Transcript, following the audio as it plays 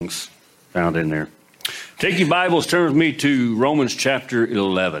found in there. Take your Bibles, turn with me to Romans chapter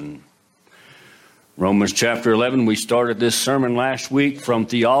 11. Romans chapter 11, we started this sermon last week from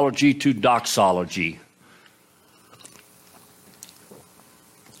Theology to Doxology.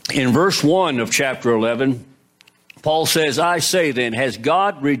 In verse 1 of chapter 11, Paul says, I say then, has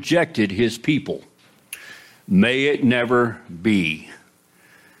God rejected his people? May it never be.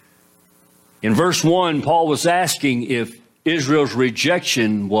 In verse 1, Paul was asking if Israel's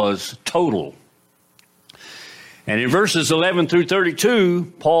rejection was total. And in verses 11 through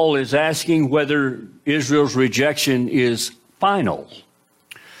 32, Paul is asking whether Israel's rejection is final.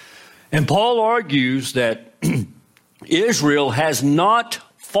 And Paul argues that Israel has not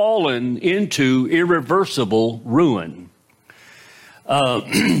fallen into irreversible ruin.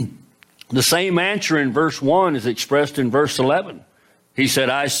 The same answer in verse 1 is expressed in verse 11. He said,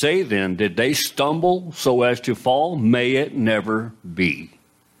 I say then, did they stumble so as to fall? May it never be.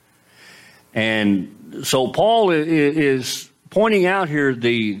 And so Paul is pointing out here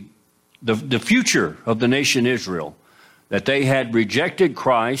the future of the nation Israel, that they had rejected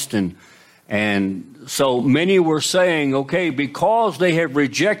Christ, and so many were saying, okay, because they have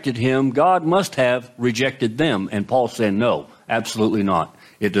rejected him, God must have rejected them. And Paul said, no, absolutely not.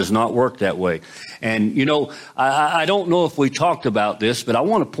 It does not work that way. And, you know, I don't know if we talked about this, but I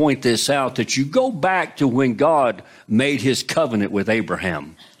want to point this out, that you go back to when God made his covenant with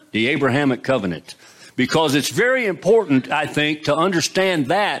Abraham, the Abrahamic covenant, because it's very important, I think, to understand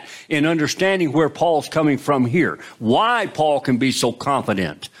that in understanding where Paul's coming from here. Why Paul can be so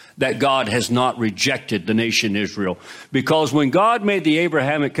confident that God has not rejected the nation Israel. Because when God made the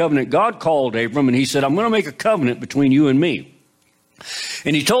Abrahamic covenant, God called Abram and he said, I'm going to make a covenant between you and me.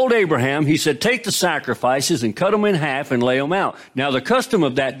 And he told Abraham, he said, take the sacrifices and cut them in half and lay them out. Now, the custom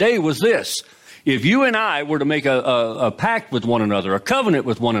of that day was this. If you and I were to make a pact with one another, a covenant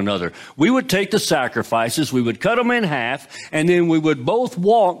with one another, we would take the sacrifices, we would cut them in half, and then we would both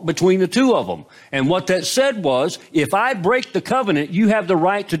walk between the two of them. And what that said was, if I break the covenant, you have the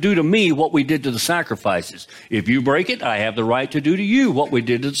right to do to me what we did to the sacrifices. If you break it, I have the right to do to you what we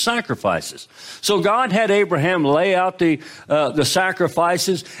did to the sacrifices. So God had Abraham lay out the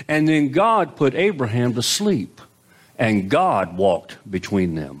sacrifices, and then God put Abraham to sleep, and God walked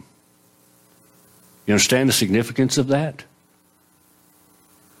between them. You understand the significance of that?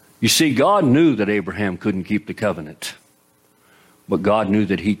 You see, God knew that Abraham couldn't keep the covenant, but God knew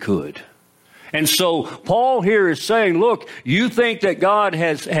that he could. And so Paul here is saying, look, you think that God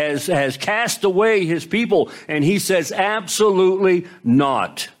has cast away his people, and he says absolutely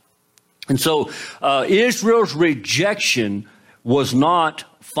not. And so Israel's rejection was not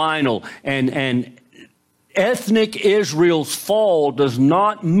final, and ethnic Israel's fall does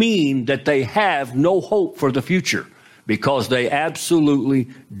not mean that they have no hope for the future, because they absolutely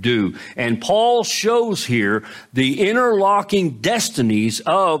do. And Paul shows here the interlocking destinies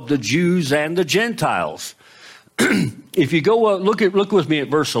of the Jews and the Gentiles. If you go look with me at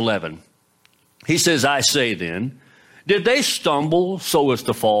verse 11. He says, I say then, did they stumble so as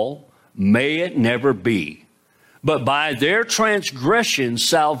to fall? May it never be. But by their transgression,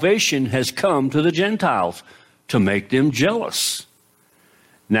 salvation has come to the Gentiles to make them jealous.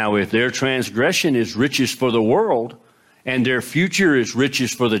 Now, if their transgression is riches for the world, and their future is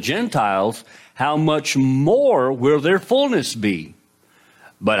riches for the Gentiles, how much more will their fullness be?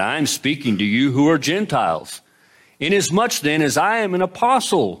 But I'm speaking to you who are Gentiles. Inasmuch then as I am an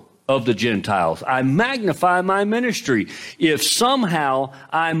apostle of the Gentiles, I magnify my ministry, if somehow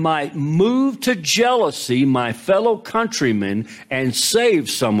I might move to jealousy my fellow countrymen and save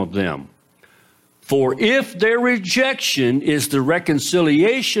some of them. For if their rejection is the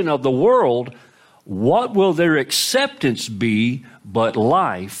reconciliation of the world, what will their acceptance be but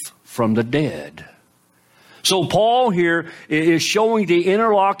life from the dead? So Paul here is showing the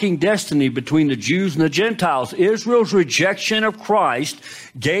interlocking destiny between the Jews and the Gentiles. Israel's rejection of Christ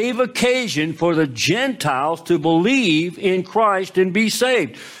gave occasion for the Gentiles to believe in Christ and be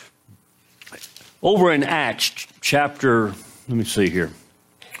saved. Over in Acts chapter, let me see here.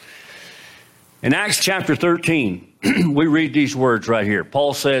 In Acts chapter 13, we read these words right here.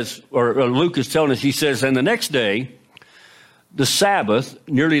 Paul says, or Luke is telling us, he says, and the next day, the Sabbath,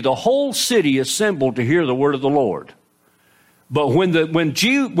 nearly the whole city assembled to hear the word of the Lord. But when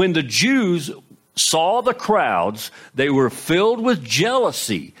the Jews saw the crowds, they were filled with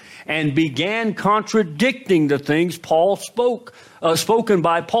jealousy and began contradicting the things Paul spoken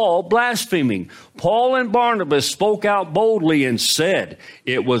by Paul, blaspheming. Paul and Barnabas spoke out boldly and said,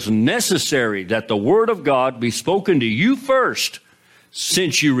 it was necessary that the word of God be spoken to you first,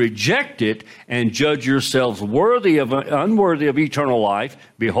 Since you reject it and judge yourselves unworthy of eternal life,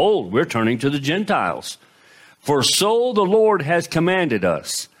 behold, we're turning to the Gentiles. For so the Lord has commanded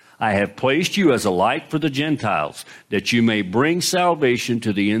us. I have placed you as a light for the Gentiles, that you may bring salvation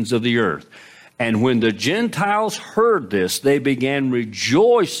to the ends of the earth. And when the Gentiles heard this, they began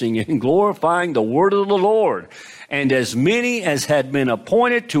rejoicing and glorifying the word of the Lord. And as many as had been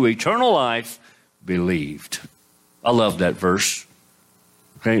appointed to eternal life believed. I love that verse.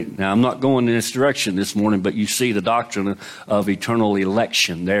 Okay, now I'm not going in this direction this morning, but you see the doctrine of eternal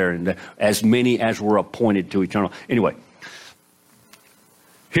election there, and as many as were appointed to eternal. Anyway,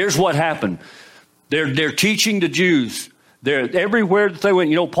 here's what happened. They're teaching the Jews. They're everywhere that they went.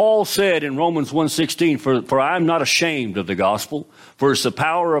 You know, Paul said in Romans 1:16, for I am not ashamed of the gospel, for it's the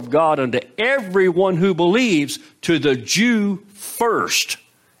power of God unto everyone who believes, to the Jew first,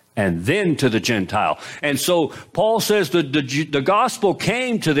 and then to the Gentile. And so Paul says that the gospel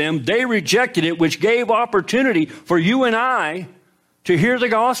came to them. They rejected it, which gave opportunity for you and I to hear the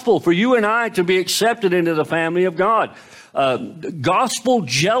gospel, for you and I to be accepted into the family of God. Gospel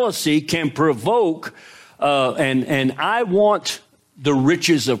jealousy can provoke and I want the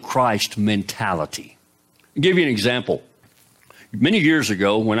riches of Christ mentality. I'll give you an example. Many years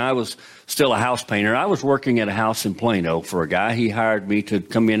ago, when I was still a house painter, I was working at a house in Plano for a guy. He hired me to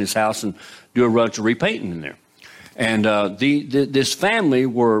come in his house and do a bunch of repainting in there. And this family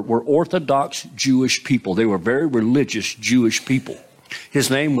were Orthodox Jewish people. They were very religious Jewish people. His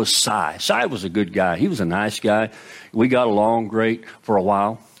name was Cy. Cy was a good guy. He was a nice guy. We got along great for a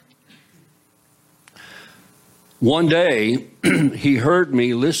while. One day, he heard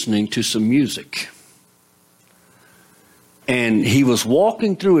me listening to some music. And he was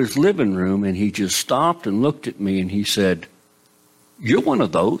walking through his living room, and he just stopped and looked at me, and he said, "You're one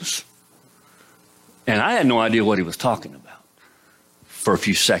of those." And I had no idea what he was talking about for a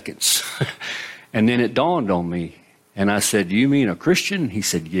few seconds. And then it dawned on me, and I said, "Do you mean a Christian?" He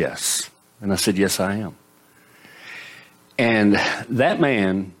said, "Yes." And I said, "Yes, I am." And that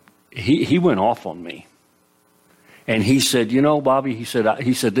man, he went off on me. And he said, "You know, Bobby," he said,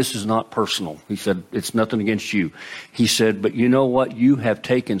 "this is not personal." He said, "It's nothing against you." He said, "But you know what? You have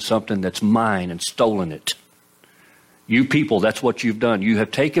taken something that's mine and stolen it. You people, that's what you've done. You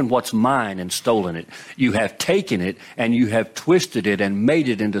have taken what's mine and stolen it. You have taken it and you have twisted it and made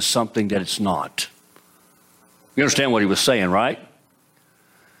it into something that it's not." You understand what he was saying, right?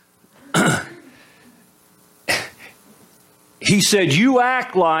 He said, "You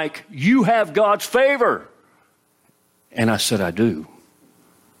act like you have God's favor." And I said, "I do."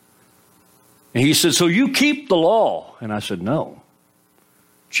 And he said, "So you keep the law?" And I said, "No,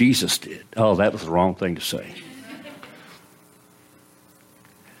 Jesus did." Oh, that was the wrong thing to say.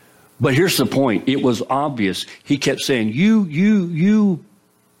 But here's the point. It was obvious. He kept saying, you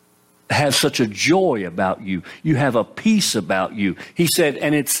have such a joy about you. You have a peace about you. He said,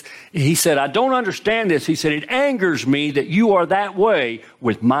 "I don't understand this." He said, "It angers me that you are that way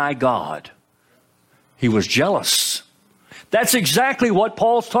with my God." He was jealous. That's exactly what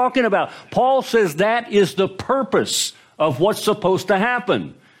Paul's talking about. Paul says that is the purpose of what's supposed to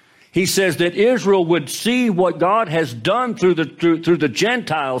happen. He says that Israel would see what God has done through the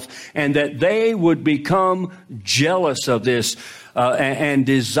Gentiles, and that they would become jealous of this and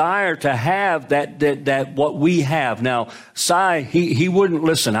desire to have that what we have. Now, Cy, he wouldn't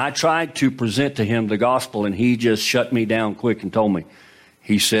listen. I tried to present to him the gospel, and he just shut me down quick and told me.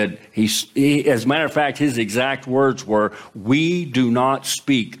 He said, as a matter of fact, his exact words were, "We do not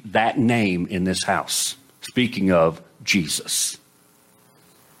speak that name in this house." Speaking of Jesus.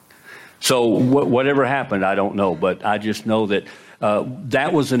 So whatever happened, I don't know. But I just know that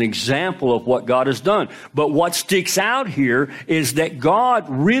that was an example of what God has done. But what sticks out here is that God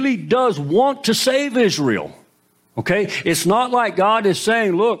really does want to save Israel. Okay? It's not like God is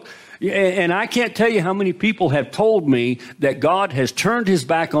saying, look, and I can't tell you how many people have told me that God has turned his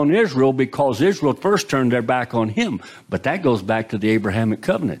back on Israel because Israel first turned their back on him. But that goes back to the Abrahamic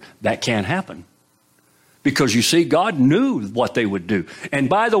covenant. That can't happen. Because you see, God knew what they would do. And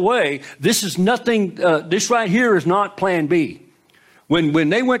by the way, this is nothing, this right here is not plan B. When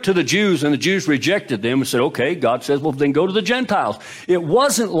they went to the Jews and the Jews rejected them and said, okay, God says, well, then go to the Gentiles. It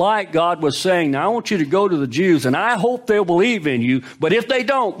wasn't like God was saying, now I want you to go to the Jews and I hope they'll believe in you. But if they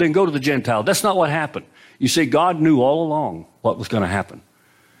don't, then go to the Gentiles. That's not what happened. You see, God knew all along what was going to happen.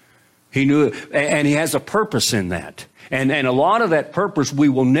 He knew it, and he has a purpose in that. And a lot of that purpose we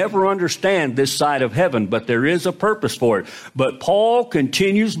will never understand this side of heaven, but there is a purpose for it. But Paul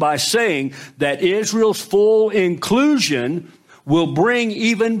continues by saying that Israel's full inclusion will bring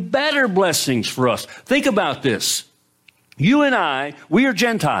even better blessings for us. Think about this. You and I, we are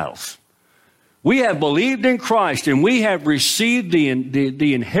Gentiles. We have believed in Christ, and we have received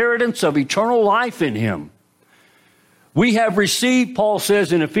the inheritance of eternal life in him. We have received, Paul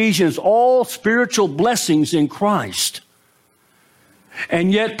says in Ephesians, all spiritual blessings in Christ.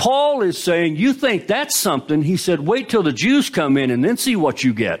 And yet Paul is saying, you think that's something. He said, wait till the Jews come in and then see what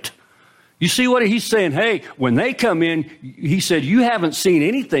you get. You see what he's saying? Hey, when they come in, he said, you haven't seen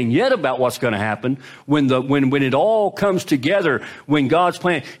anything yet about what's going to happen when it all comes together, when God's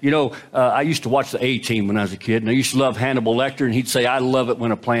plan. You know, I used to watch the A-Team when I was a kid, and I used to love Hannibal Lecter, and he'd say, I love it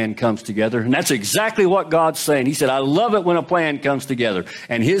when a plan comes together. And that's exactly what God's saying. He said, I love it when a plan comes together,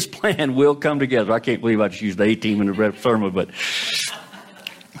 and his plan will come together. I can't believe I just used the A-Team in the sermon, but...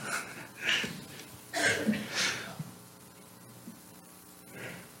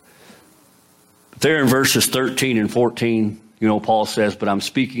 There in verses 13 and 14, you know, Paul says, but I'm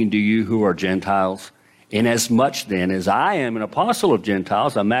speaking to you who are Gentiles. Inasmuch then as I am an apostle of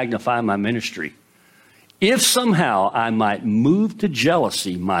Gentiles, I magnify my ministry. If somehow I might move to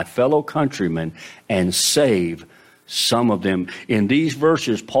jealousy my fellow countrymen and save some of them. In these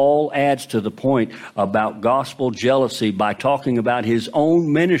verses, Paul adds to the point about gospel jealousy by talking about his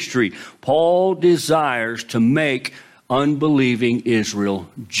own ministry. Paul desires to make unbelieving Israel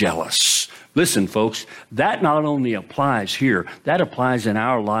jealous. Listen, folks, that not only applies here, that applies in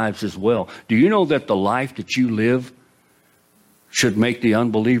our lives as well. Do you know that the life that you live should make the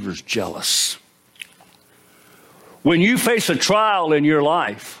unbelievers jealous? When you face a trial in your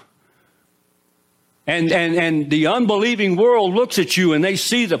life, and the unbelieving world looks at you and they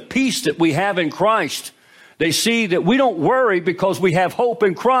see the peace that we have in Christ, they see that we don't worry because we have hope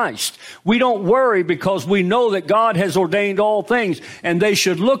in Christ. We don't worry because we know that God has ordained all things. And they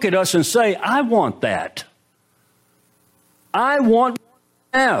should look at us and say, I want that. I want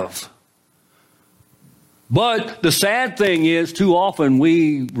what I have. But the sad thing is, too often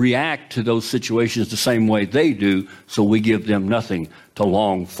we react to those situations the same way they do, so we give them nothing to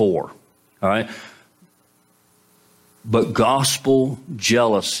long for. All right? But gospel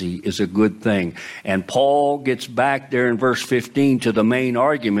jealousy is a good thing. And Paul gets back there in verse 15 to the main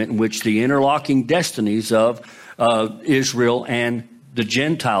argument in which the interlocking destinies of Israel and the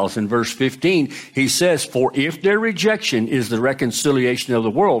Gentiles. In verse 15, he says, for if their rejection is the reconciliation of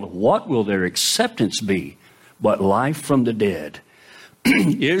the world, what will their acceptance be but life from the dead?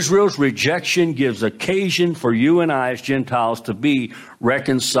 Israel's rejection gives occasion for you and I as Gentiles to be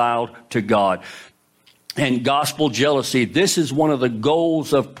reconciled to God. And gospel jealousy, this is one of the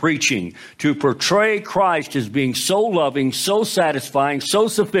goals of preaching, to portray Christ as being so loving, so satisfying, so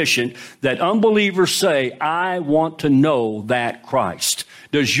sufficient that unbelievers say, I want to know that Christ.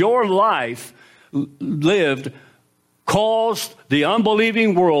 Does your life lived cause the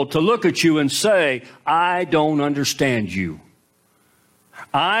unbelieving world to look at you and say, I don't understand you?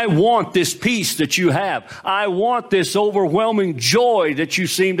 I want this peace that you have. I want this overwhelming joy that you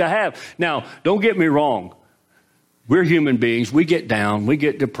seem to have. Now, don't get me wrong. We're human beings. We get down. We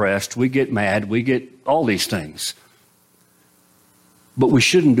get depressed. We get mad. We get all these things. But we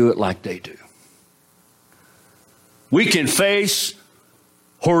shouldn't do it like they do. We can face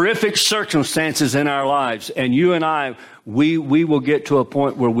horrific circumstances in our lives, and you and I, we will get to a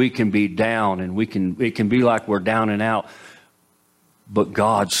point where we can be down, and it can be like we're down and out. But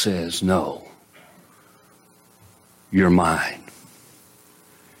God says, no, you're mine.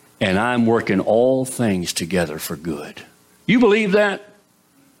 And I'm working all things together for good. You believe that?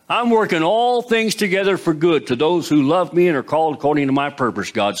 I'm working all things together for good to those who love me and are called according to my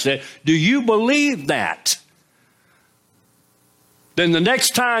purpose, God said. Do you believe that? Then the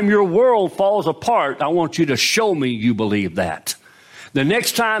next time your world falls apart, I want you to show me you believe that. The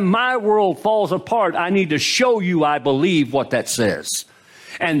next time my world falls apart, I need to show you I believe what that says.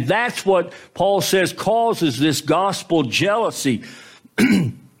 And that's what Paul says causes this gospel jealousy.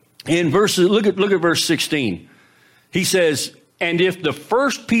 Look at verse 16. He says, and if the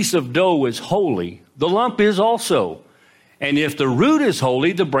first piece of dough is holy, the lump is also. And if the root is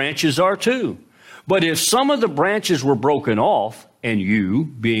holy, the branches are too. But if some of the branches were broken off, and you,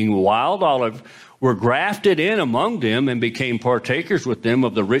 being wild olive, were grafted in among them and became partakers with them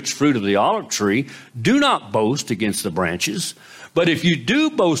of the rich fruit of the olive tree, do not boast against the branches. But if you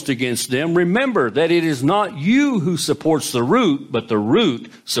do boast against them, remember that it is not you who supports the root, but the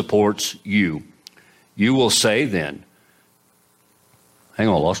root supports you. You will say then, hang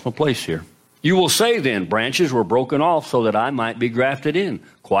on, I lost my place here. You will say then, branches were broken off so that I might be grafted in.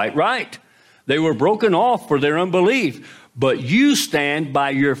 Quite right. They were broken off for their unbelief, but you stand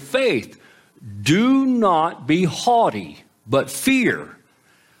by your faith. Do not be haughty, but fear.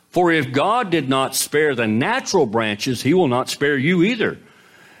 For if God did not spare the natural branches, he will not spare you either.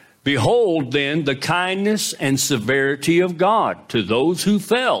 Behold, then, the kindness and severity of God to those who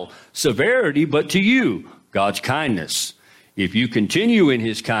fell. Severity, but to you, God's kindness. If you continue in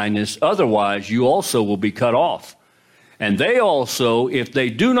his kindness, otherwise you also will be cut off. And they also, if they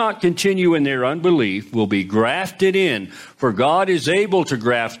do not continue in their unbelief, will be grafted in, for God is able to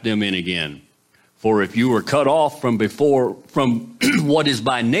graft them in again. For if you were cut off from what is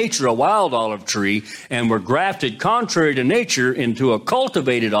by nature a wild olive tree, and were grafted contrary to nature into a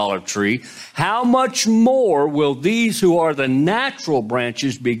cultivated olive tree, how much more will these who are the natural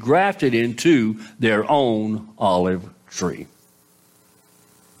branches be grafted into their own olive tree?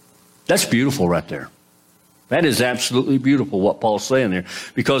 That's beautiful right there. That is absolutely beautiful what Paul's saying there.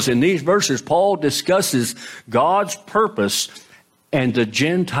 Because in these verses, Paul discusses God's purpose and the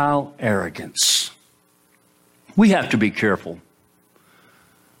Gentile arrogance. We have to be careful.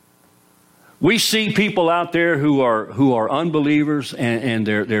 We see people out there who are unbelievers and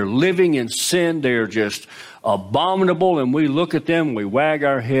they're living in sin. They're just abominable. And we look at them, we wag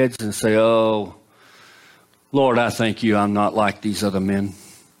our heads and say, oh, Lord, I thank you I'm not like these other men.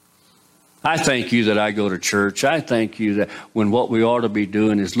 I thank you that I go to church. I thank you that when what we ought to be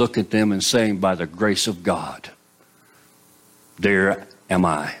doing is look at them and saying, by the grace of God, there am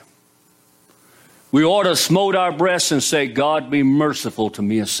I. We ought to smote our breasts and say, God, be merciful to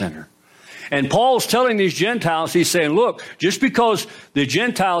me, a sinner. And Paul's telling these Gentiles, he's saying, look, just because the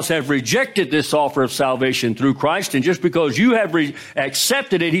Gentiles have rejected this offer of salvation through Christ, and just because you have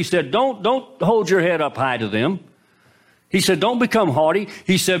accepted it, he said, don't hold your head up high to them. He said, don't become haughty.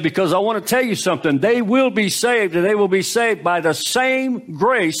 He said, because I want to tell you something. They will be saved, and they will be saved by the same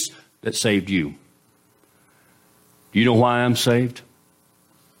grace that saved you. Do you know why I'm saved?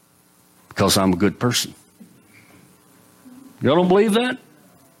 Because I'm a good person. Y'all don't believe that?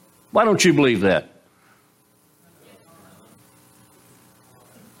 Why don't you believe that?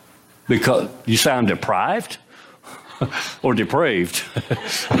 Because you sound deprived or depraved.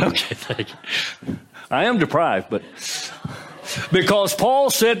 Okay, thank you. I am deprived, but because Paul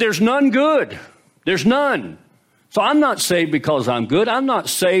said there's none good. There's none. So I'm not saved because I'm good. I'm not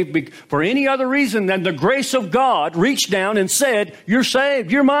saved for any other reason than the grace of God reached down and said, you're saved,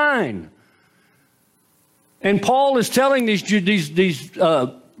 you're mine. And Paul is telling these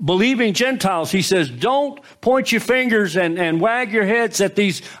believing Gentiles, he says, don't point your fingers and wag your heads at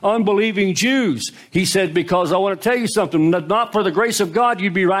these unbelieving Jews. He said, because I want to tell you something, not for the grace of God,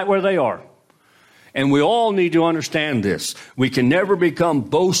 you'd be right where they are. And we all need to understand this. We can never become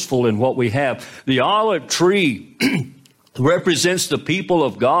boastful in what we have. The olive tree represents the people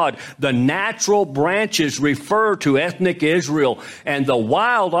of God. The natural branches refer to ethnic Israel, and the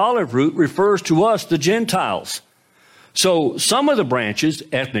wild olive root refers to us, the Gentiles. So some of the branches,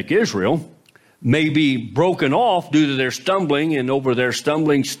 ethnic Israel, may be broken off due to their stumbling and over their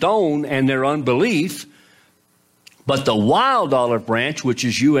stumbling stone and their unbelief. But the wild olive branch, which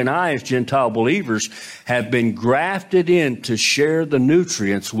is you and I as Gentile believers, have been grafted in to share the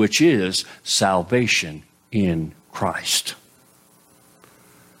nutrients, which is salvation in Christ.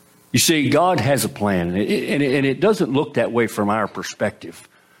 You see, God has a plan, and it doesn't look that way from our perspective.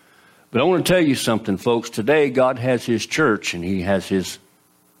 But I want to tell you something, folks. Today, God has his church, and he has his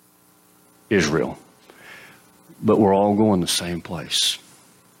Israel. But we're all going the same place.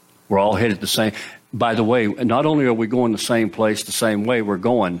 We're all headed the same. By the way, not only are we going the same place the same way, we're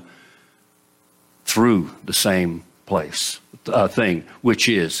going through the same place, thing, which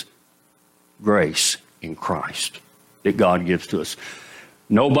is grace in Christ that God gives to us.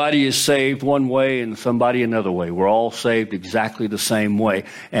 Nobody is saved one way and somebody another way. We're all saved exactly the same way.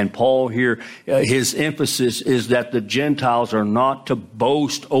 And Paul here, his emphasis is that the Gentiles are not to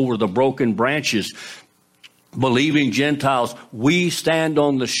boast over the broken branches. Believing Gentiles, we stand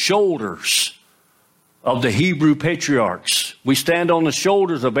on the shoulders of the Hebrew patriarchs. We stand on the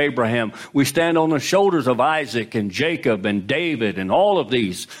shoulders of Abraham. We stand on the shoulders of Isaac and Jacob and David and all of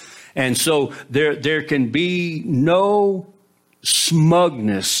these. And so there can be no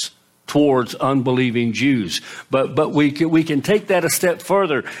smugness towards unbelieving Jews. But we can take that a step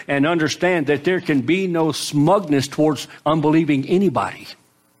further and understand that there can be no smugness towards unbelieving anybody.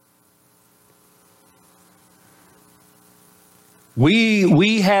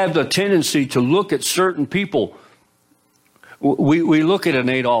 We have the tendency to look at certain people. We look at an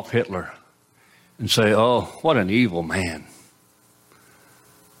Adolf Hitler and say, oh, what an evil man.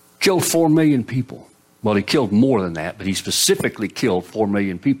 Killed 4 million people. Well, he killed more than that, but he specifically killed 4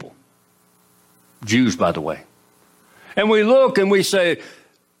 million people. Jews, by the way. And we look and we say,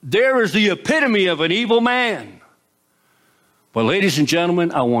 there is the epitome of an evil man. But ladies and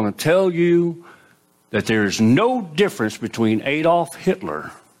gentlemen, I want to tell you that there is no difference between Adolf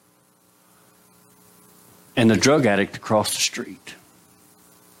Hitler and the drug addict across the street.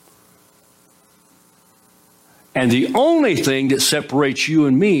 And the only thing that separates you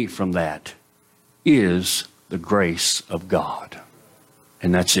and me from that is the grace of God.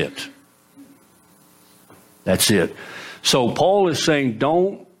 And that's it. That's it. So Paul is saying,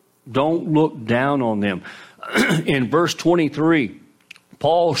 don't look down on them. In verse 23,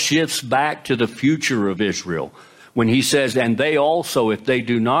 Paul shifts back to the future of Israel when he says, and they also, if they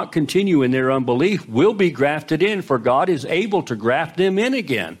do not continue in their unbelief, will be grafted in, for God is able to graft them in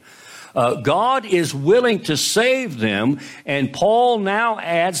again. God is willing to save them, and Paul now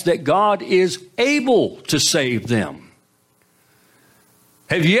adds that God is able to save them.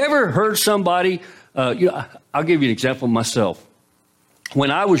 Have you ever heard somebody, I'll give you an example of myself.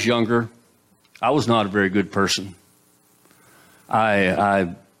 When I was younger, I was not a very good person.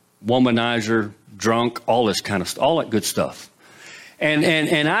 I womanizer, drunk, all this kind of stuff, all that good stuff.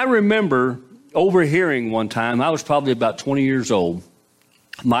 And I remember overhearing one time, I was probably about 20 years old,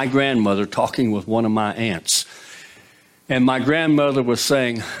 my grandmother talking with one of my aunts. And my grandmother was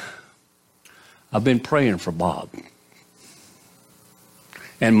saying, I've been praying for Bob.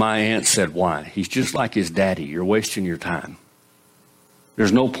 And my aunt said, why? He's just like his daddy. You're wasting your time.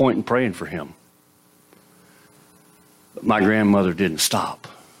 There's no point in praying for him. But my grandmother didn't stop.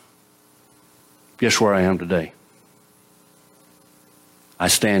 Guess where I am today? I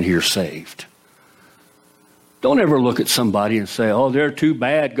stand here saved. Don't ever look at somebody and say, oh, they're too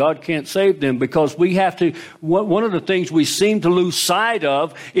bad. God can't save them, because we have to. One of the things we seem to lose sight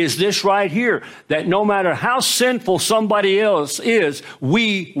of is this right here, that no matter how sinful somebody else is,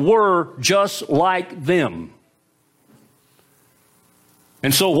 we were just like them.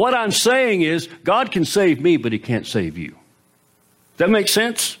 And so what I'm saying is, God can save me, but he can't save you. Does that make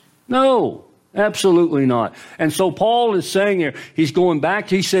sense? No. Absolutely not. And so Paul is saying here, he's going back,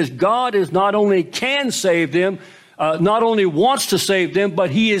 he says God is not only can save them, not only wants to save them,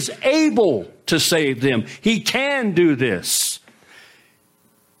 but he is able to save them. He can do this.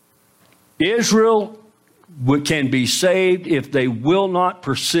 Israel can be saved if they will not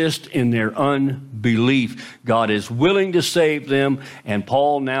persist in their unbelief. God is willing to save them, and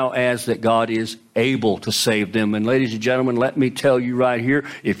Paul now adds that God is able to save them. And ladies and gentlemen, let me tell you right here,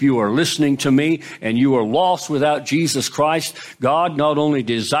 if you are listening to me and you are lost without Jesus Christ, God not only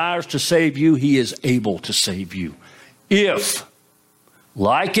desires to save you, he is able to save you. If,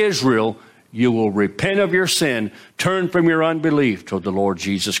 like Israel, you will repent of your sin, turn from your unbelief toward the Lord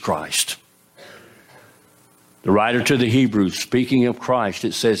Jesus Christ. The writer to the Hebrews, speaking of Christ,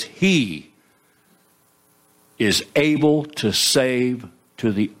 it says, he is able to save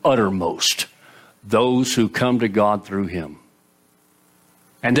to the uttermost those who come to God through him.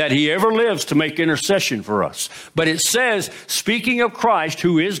 And that he ever lives to make intercession for us. But it says, speaking of Christ,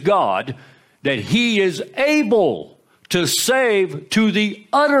 who is God, that he is able to save to the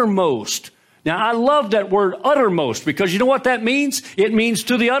uttermost. Now, I love that word uttermost, because you know what that means? It means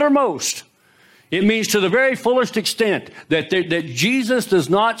to the uttermost. It means to the very fullest extent that Jesus does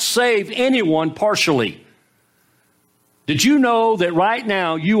not save anyone partially. Did you know that right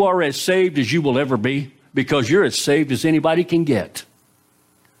now you are as saved as you will ever be? Because you're as saved as anybody can get.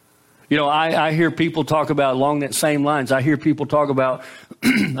 You know, I hear people talk about, along that same lines, I hear people talk about,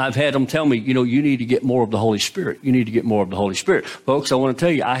 I've had them tell me, you know, you need to get more of the Holy Spirit. You need to get more of the Holy Spirit. Folks, I want to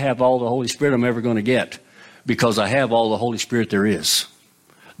tell you, I have all the Holy Spirit I'm ever going to get, because I have all the Holy Spirit there is.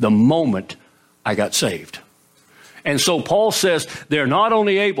 The moment I got saved. And so Paul says they're not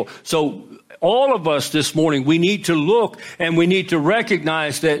only able. So all of us this morning, we need to look and we need to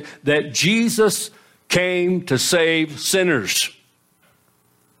recognize that Jesus came to save sinners.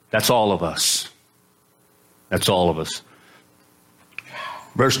 That's all of us. That's all of us.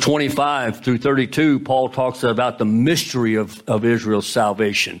 Verse 25 through 32, Paul talks about the mystery of Israel's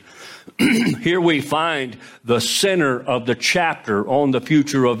salvation. Here we find the center of the chapter on the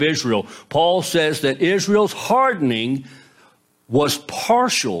future of Israel. Paul says that Israel's hardening was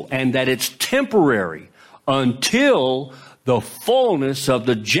partial and that it's temporary until the fullness of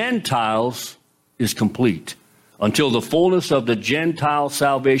the Gentiles is complete. Until the fullness of the Gentile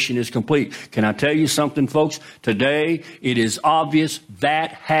salvation is complete. Can I tell you something, folks? Today, it is obvious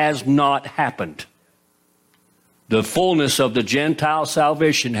that has not happened. The fullness of the Gentile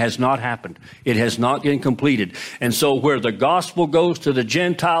salvation has not happened. It has not been completed. And so where the gospel goes to the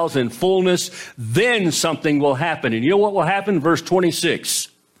Gentiles in fullness, then something will happen. And you know what will happen? Verse 26.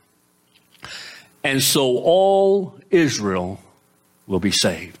 And so all Israel will be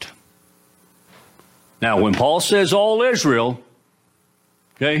saved. Now, when Paul says all Israel,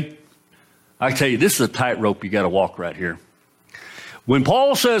 okay, I tell you, this is a tightrope you got to walk right here. When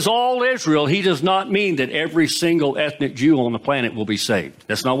Paul says all Israel, he does not mean that every single ethnic Jew on the planet will be saved.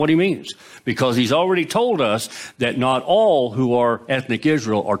 That's not what he means, because he's already told us that not all who are ethnic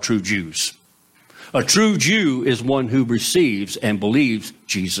Israel are true Jews. A true Jew is one who receives and believes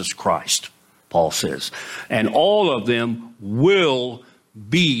Jesus Christ, Paul says. And all of them will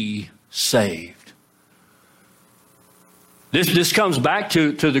be saved. This comes back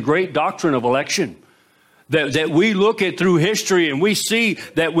to the great doctrine of election. That we look at through history and we see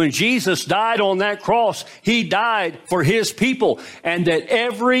that when Jesus died on that cross, he died for his people. And that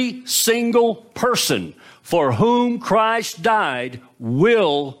every single person for whom Christ died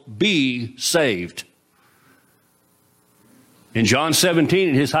will be saved. In John 17,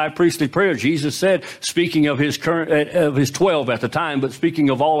 in his high priestly prayer, Jesus said, speaking of his 12 at the time, but speaking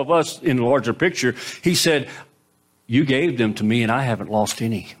of all of us in the larger picture, he said, you gave them to me and I haven't lost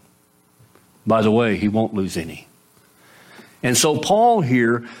any. By the way, he won't lose any. And so Paul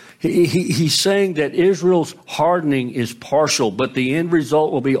here, he's saying that Israel's hardening is partial, but the end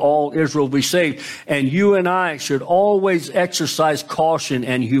result will be all Israel will be saved. And you and I should always exercise caution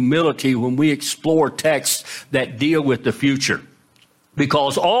and humility when we explore texts that deal with the future.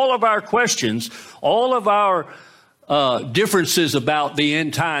 Because all of our questions, all of our differences about the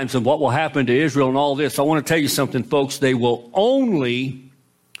end times and what will happen to Israel and all this, I want to tell you something, folks. They will only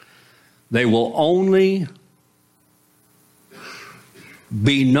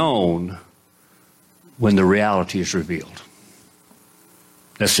be known when the reality is revealed.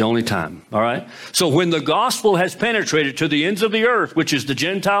 That's the only time, all right? So when the gospel has penetrated to the ends of the earth, which is the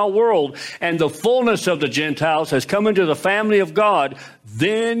Gentile world, and the fullness of the Gentiles has come into the family of God,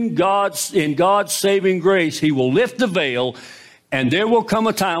 then in God's saving grace, he will lift the veil. And there will come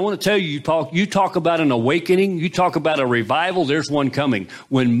a time, I want to tell you, you talk about an awakening, you talk about a revival, there's one coming,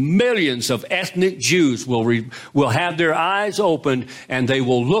 when millions of ethnic Jews will have their eyes opened and they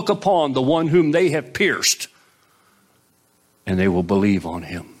will look upon the one whom they have pierced and they will believe on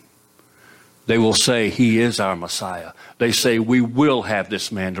him. They will say, he is our Messiah. They say, we will have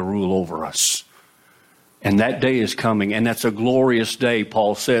this man to rule over us. And that day is coming, and that's a glorious day,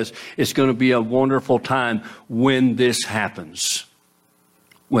 Paul says. It's going to be a wonderful time when this happens,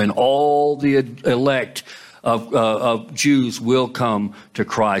 when all the elect of Jews will come to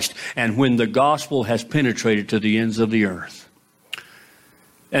Christ, and when the gospel has penetrated to the ends of the earth.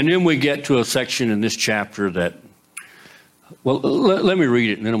 And then we get to a section in this chapter that, well, let me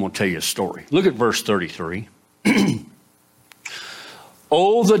read it, and then I'm going to tell you a story. Look at verse 33.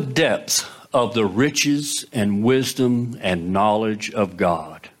 Oh, the depth of the riches and wisdom and knowledge of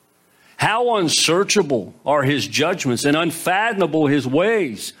God. How unsearchable are his judgments and unfathomable his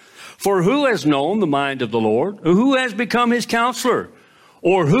ways. For who has known the mind of the Lord? Or who has become his counselor?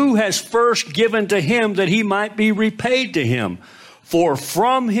 Or who has first given to him that he might be repaid to him? For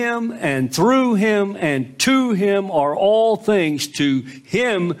from him and through him and to him are all things. To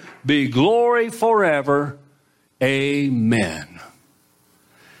him be glory forever. Amen.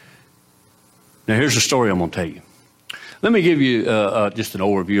 Now, here's the story I'm going to tell you. Let me give you just an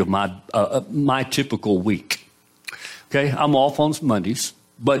overview of my typical week. Okay, I'm off on Mondays,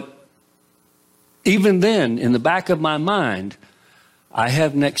 but even then, in the back of my mind, I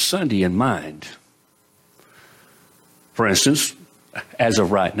have next Sunday in mind. For instance, as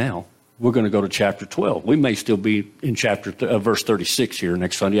of right now, we're going to go to chapter 12. We may still be in verse 36 here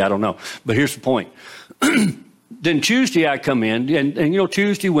next Sunday. I don't know. But here's the point. Then Tuesday I come in, and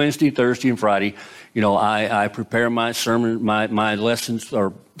Tuesday, Wednesday, Thursday, and Friday, I prepare my sermon, my lessons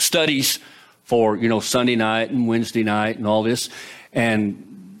or studies for, Sunday night and Wednesday night and all this.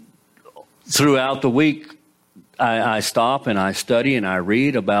 And throughout the week, I stop and I study and I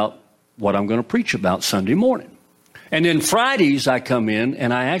read about what I'm going to preach about Sunday morning. And then Fridays I come in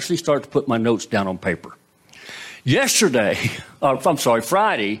and I actually start to put my notes down on paper. Friday,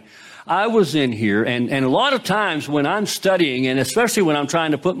 I was in here, and a lot of times when I'm studying, and especially when I'm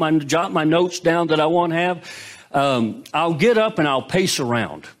trying to jot my notes down that I want to have, I'll get up and I'll pace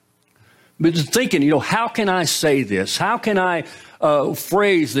around. But just thinking, how can I say this? How can I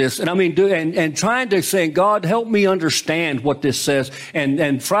phrase this? And and trying to say, God, help me understand what this says.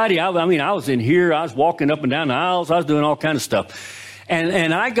 And Friday, I was in here, I was walking up and down the aisles, I was doing all kinds of stuff.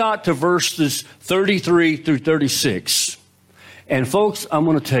 And I got to verses 33 through 36. And folks, I'm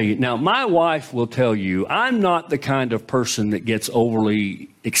going to tell you, now my wife will tell you, I'm not the kind of person that gets overly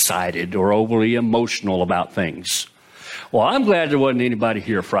excited or overly emotional about things. Well, I'm glad there wasn't anybody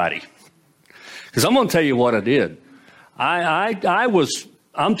here Friday. Because I'm going to tell you what I did. I was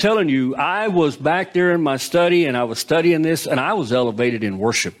I'm telling you, I was back there in my study and I was studying this and I was elevated in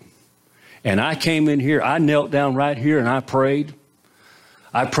worship. And I came in here, I knelt down right here and I prayed.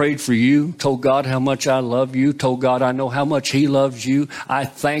 I prayed for you, told God how much I love you, told God I know how much He loves you. I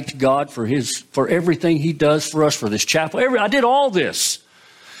thanked God for everything He does for us, for this chapel. I did all this.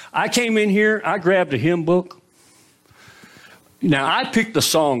 I came in here, I grabbed a hymn book. Now, I picked the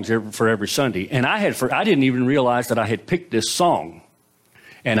songs for every Sunday, and I didn't even realize that I had picked this song.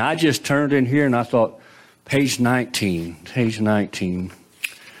 And I just turned in here and I thought, page 19.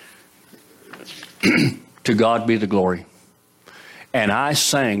 To God be the glory. And I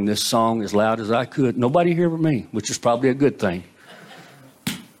sang this song as loud as I could. Nobody here but me, which is probably a good thing.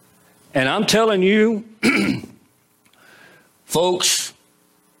 And I'm telling you, folks,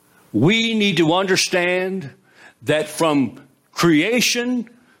 we need to understand that from creation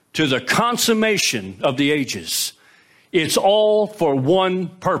to the consummation of the ages, it's all for one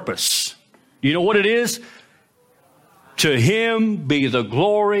purpose. You know what it is? To Him be the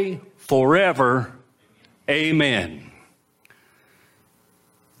glory forever. Amen.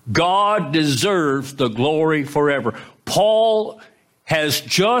 God deserves the glory forever. Paul has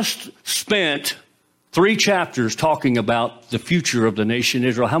just spent 3 chapters talking about the future of the nation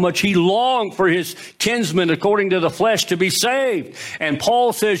Israel, how much he longed for his kinsmen according to the flesh to be saved. And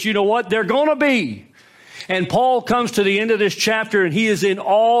Paul says, you know what? They're going to be. And Paul comes to the end of this chapter and he is in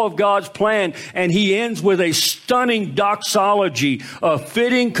awe of God's plan. And he ends with a stunning doxology, a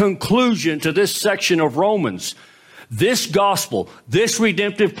fitting conclusion to this section of Romans. This gospel, this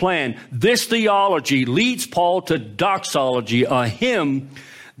redemptive plan, this theology leads Paul to doxology, a hymn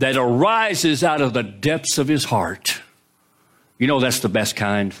that arises out of the depths of his heart. You know, that's the best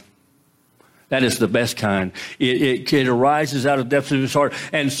kind. That is the best kind. It arises out of the depths of his heart.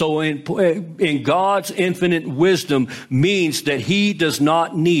 And so in God's infinite wisdom means that He does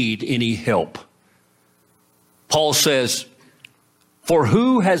not need any help. Paul says, for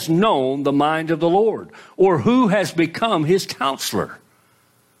who has known the mind of the Lord? Or who has become His counselor?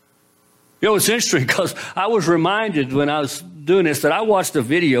 You know, it's interesting because I was reminded when I was doing this that I watched a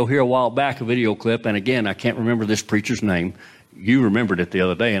video here a while back, a video clip. And again, I can't remember this preacher's name. You remembered it the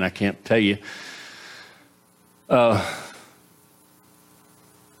other day, and I can't tell you. God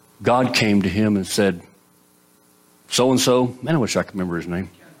came to him and said, so-and-so. Man, I wish I could remember his name.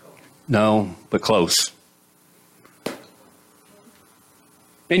 No, but close.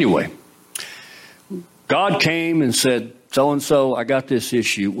 Anyway, God came and said, so-and-so, I got this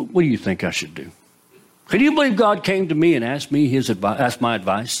issue. What do you think I should do? Can you believe God came to me and asked me his advice, asked my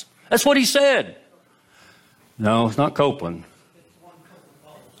advice? That's what He said. No, it's not Copeland.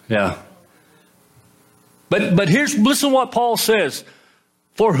 Yeah. But listen to what Paul says.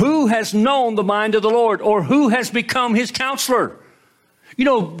 For who has known the mind of the Lord, or who has become His counselor? You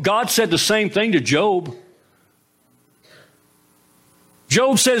know, God said the same thing to Job.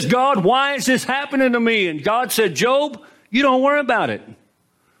 Job says, God, why is this happening to me? And God said, Job, you don't worry about it.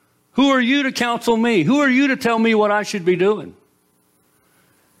 Who are you to counsel me? Who are you to tell me what I should be doing?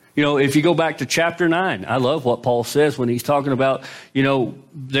 You know, if you go back to chapter 9, I love what Paul says when he's talking about, you know,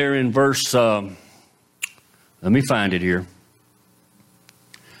 there in verse, let me find it here.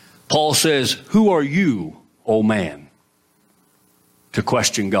 Paul says, who are you, O man, to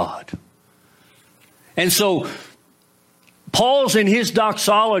question God? And so Paul's in his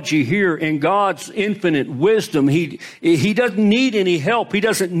doxology here in God's infinite wisdom. He doesn't need any help. He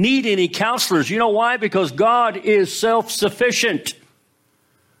doesn't need any counselors. You know why? Because God is self-sufficient.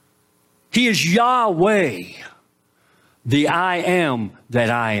 He is Yahweh, the I am that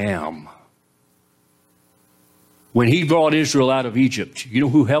I am. When He brought Israel out of Egypt, you know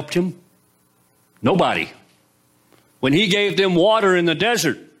who helped Him? Nobody. When He gave them water in the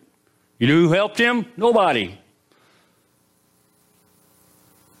desert, you know who helped Him? Nobody.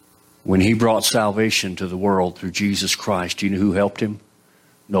 When He brought salvation to the world through Jesus Christ, you know who helped Him?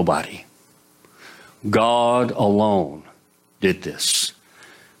 Nobody. God alone did this.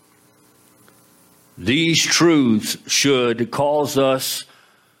 These truths should cause us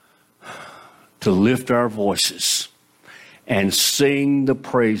to lift our voices and sing the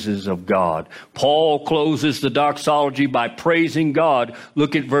praises of God. Paul closes the doxology by praising God.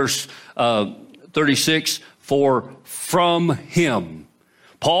 Look at verse 36, for from Him.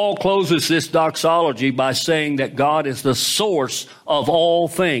 Paul closes this doxology by saying that God is the source of all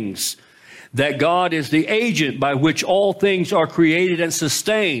things, that God is the agent by which all things are created and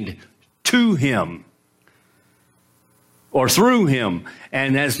sustained to Him or through Him,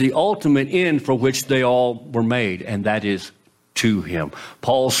 and as the ultimate end for which they all were made, and that is to Him.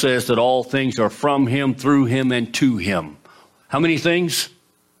 Paul says that all things are from Him, through Him, and to Him. How many things?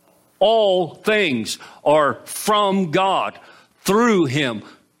 All things are from God, through Him,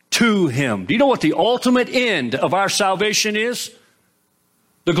 to Him. Do you know what the ultimate end of our salvation is?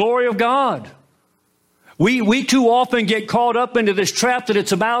 The glory of God. We too often get caught up into this trap that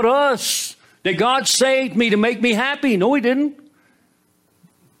it's about us, that God saved me to make me happy. No, He didn't.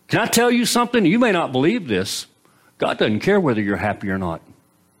 Can I tell you something? You may not believe this. God doesn't care whether you're happy or not.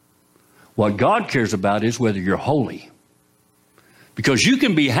 What God cares about is whether you're holy. Because you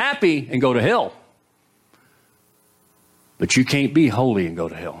can be happy and go to hell, but you can't be holy and go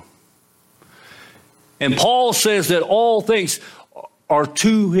to hell. And Paul says that all things are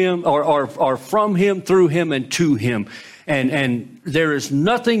to Him, are from Him, through Him, and to Him. And there is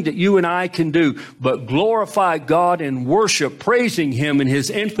nothing that you and I can do but glorify God and worship, praising Him in His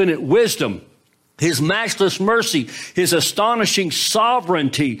infinite wisdom, His matchless mercy, His astonishing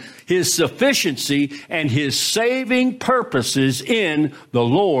sovereignty, His sufficiency, and His saving purposes in the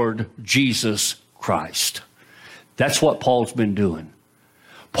Lord Jesus Christ. That's what Paul's been doing.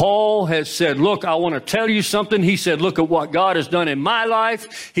 Paul has said, look, I want to tell you something. He said, look at what God has done in my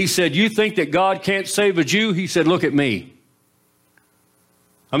life. He said, you think that God can't save a Jew? He said, look at me.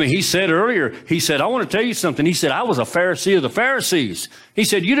 I mean, he said earlier, he said, I want to tell you something. He said, I was a Pharisee of the Pharisees. He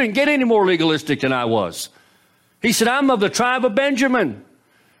said, you didn't get any more legalistic than I was. He said, I'm of the tribe of Benjamin.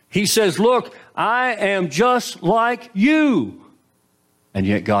 He says, look, I am just like you. And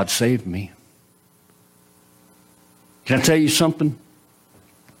yet God saved me. Can I tell you something?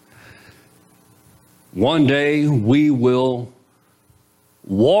 One day we will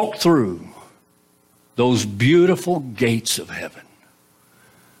walk through those beautiful gates of heaven.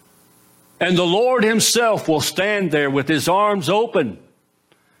 And the Lord Himself will stand there with His arms open.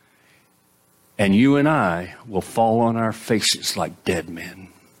 And you and I will fall on our faces like dead men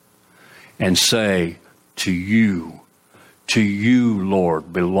and say, to you,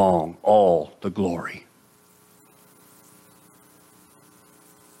 Lord, belong all the glory.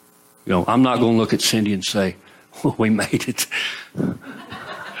 You know, I'm not going to look at Cindy and say, well, we made it.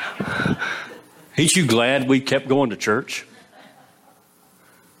 Ain't you glad we kept going to church?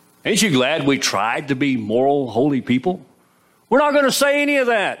 Ain't you glad we tried to be moral, holy people? We're not going to say any of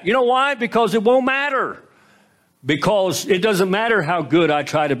that. You know why? Because it won't matter. Because it doesn't matter how good I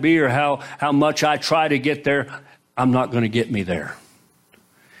try to be or how much I try to get there. I'm not going to get me there.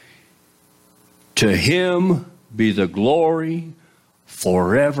 To Him be the glory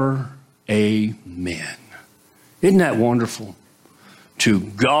forever. Amen. Isn't that wonderful? To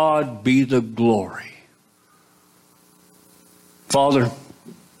God be the glory. Father,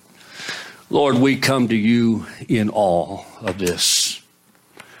 Lord, we come to you in awe of this.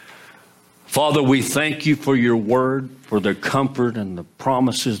 Father, we thank you for your word, for the comfort and the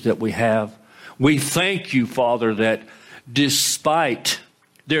promises that we have. We thank you, Father, that despite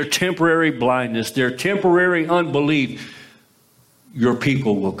their temporary blindness, their temporary unbelief, your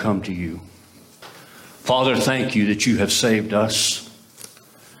people will come to you. Father, thank you that you have saved us,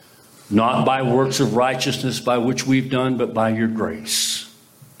 not by works of righteousness by which we've done, but by your grace.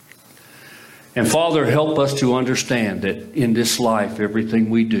 And Father, help us to understand that in this life, everything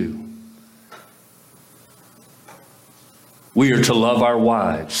we do, we are to love our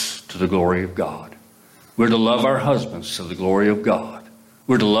wives to the glory of God. We're to love our husbands to the glory of God.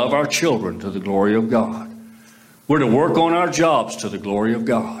 We're to love our children to the glory of God. We're to work on our jobs to the glory of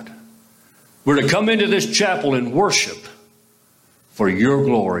God. We're to come into this chapel and worship for your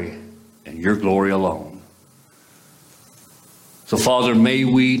glory and your glory alone. So, Father, may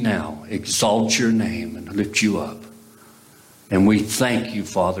we now exalt your name and lift you up. And we thank you,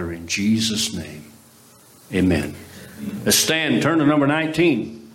 Father, in Jesus' name. Amen. Let's stand. Turn to number 19.